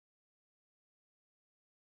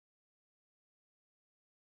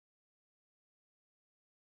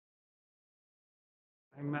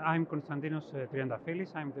I'm Konstantinos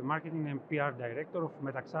Triantafillis. I'm the Marketing and PR Director of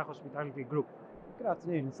Metaxa Hospitality Group. Good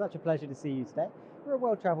afternoon. It's such a pleasure to see you today. We're at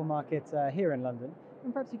World Travel Market here in London,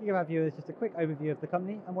 and perhaps you could give our viewers just a quick overview of the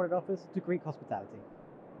company and what it offers to Greek hospitality.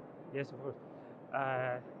 Yes, of course.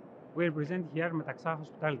 We represent here Metaxa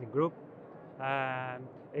Hospitality Group.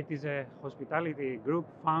 It is a hospitality group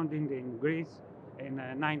founded in Greece in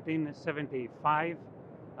 1975,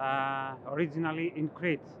 originally in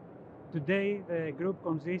Crete. Today, the group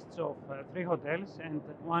consists of 3 hotels and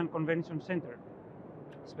 1 convention center.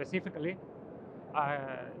 Specifically,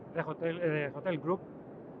 the hotel group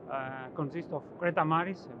consists of Creta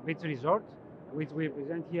Maris Beach Resort, which we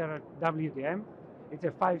present here at WTM. It's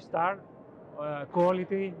a 5-star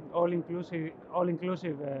quality,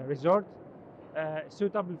 all-inclusive resort,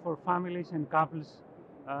 suitable for families and couples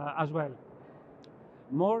as well.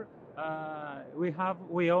 More,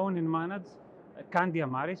 we own and manage Candia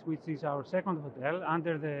Maris, which is our 2nd hotel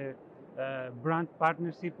under the brand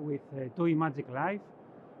partnership with TUI Magic Life,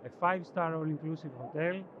 a 5-star all-inclusive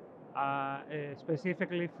hotel,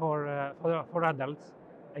 specifically for adults,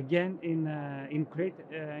 again in Crete,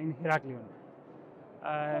 in Heraklion.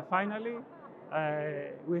 Finally,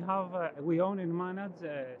 we own and manage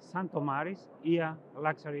Santo Maris Ia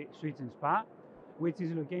Luxury Suites and Spa, which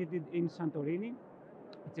is located in Santorini.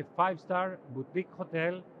 It's a 5-star boutique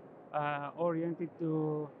hotel oriented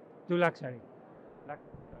to luxury.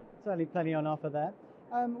 Certainly plenty on offer there.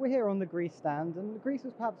 We're here on the Greece stand, and Greece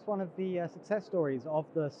was perhaps one of the success stories of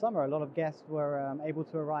the summer. A lot of guests were able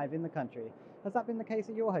to arrive in the country. Has that been the case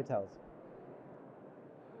at your hotels?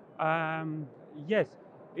 Yes,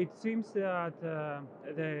 it seems that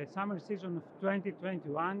the summer season of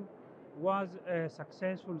 2021 was a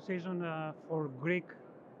successful season for Greek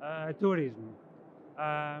tourism.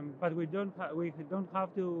 But we don't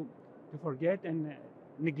have to forget and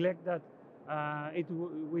neglect that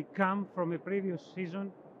we come from a previous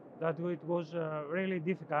season that it was really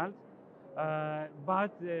difficult,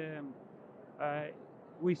 but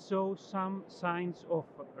we saw some signs of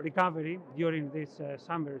recovery during this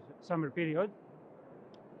summer period,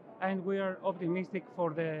 and we are optimistic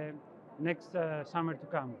for the next summer to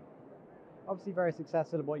come. Obviously very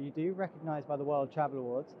successful at what you do, recognized by the World Travel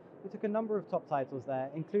Awards. You took a number of top titles there,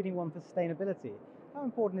 including one for sustainability. How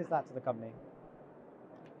important is that to the company?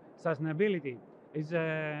 Sustainability is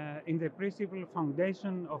in the principal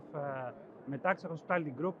foundation of Metaxa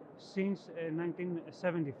Hospitality Group since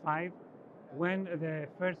 1975, when the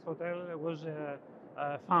first hotel was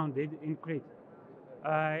founded in Crete.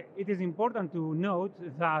 It is important to note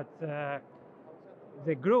that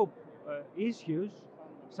the group issues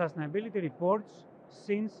sustainability reports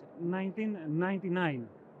since 1999,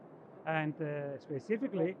 and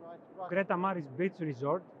specifically Creta Maris Beach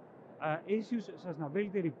Resort issues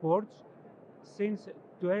sustainability reports since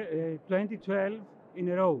 2012 in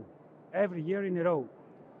a row, every year in a row.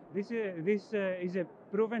 This is a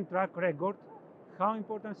proven track record how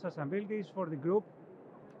important sustainability is for the group,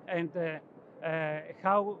 and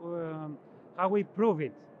how we prove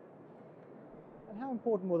it. And how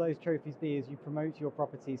important will those trophies be as you promote your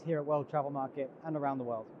properties here at World Travel Market and around the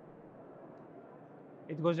world?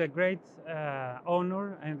 It was a great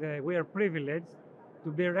honor, and we are privileged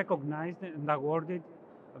to be recognized and awarded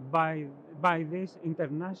by this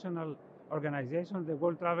international organization, the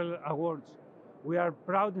World Travel Awards. We are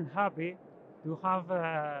proud and happy to have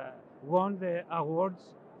won the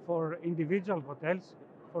awards for individual hotels,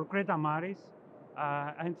 for Creta Maris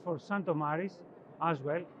and for Santo Maris as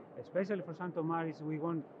well. Especially for Santo Maris, we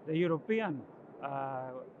won the European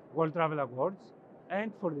World Travel Awards,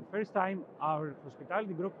 and for the first time, our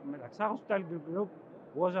hospitality group, Metaxa Hospitality Group,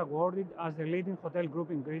 was awarded as the leading hotel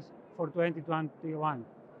group in Greece for 2021.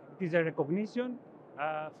 It is a recognition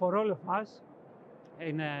for all of us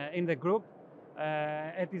in the group.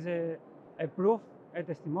 It is a proof, a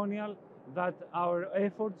testimonial that our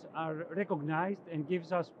efforts are recognized and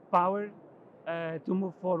gives us power to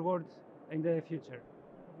move forward in the future.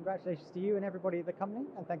 Congratulations to you and everybody at the company,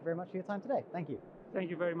 and thank you very much for your time today. Thank you. Thank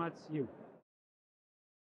you very much, you.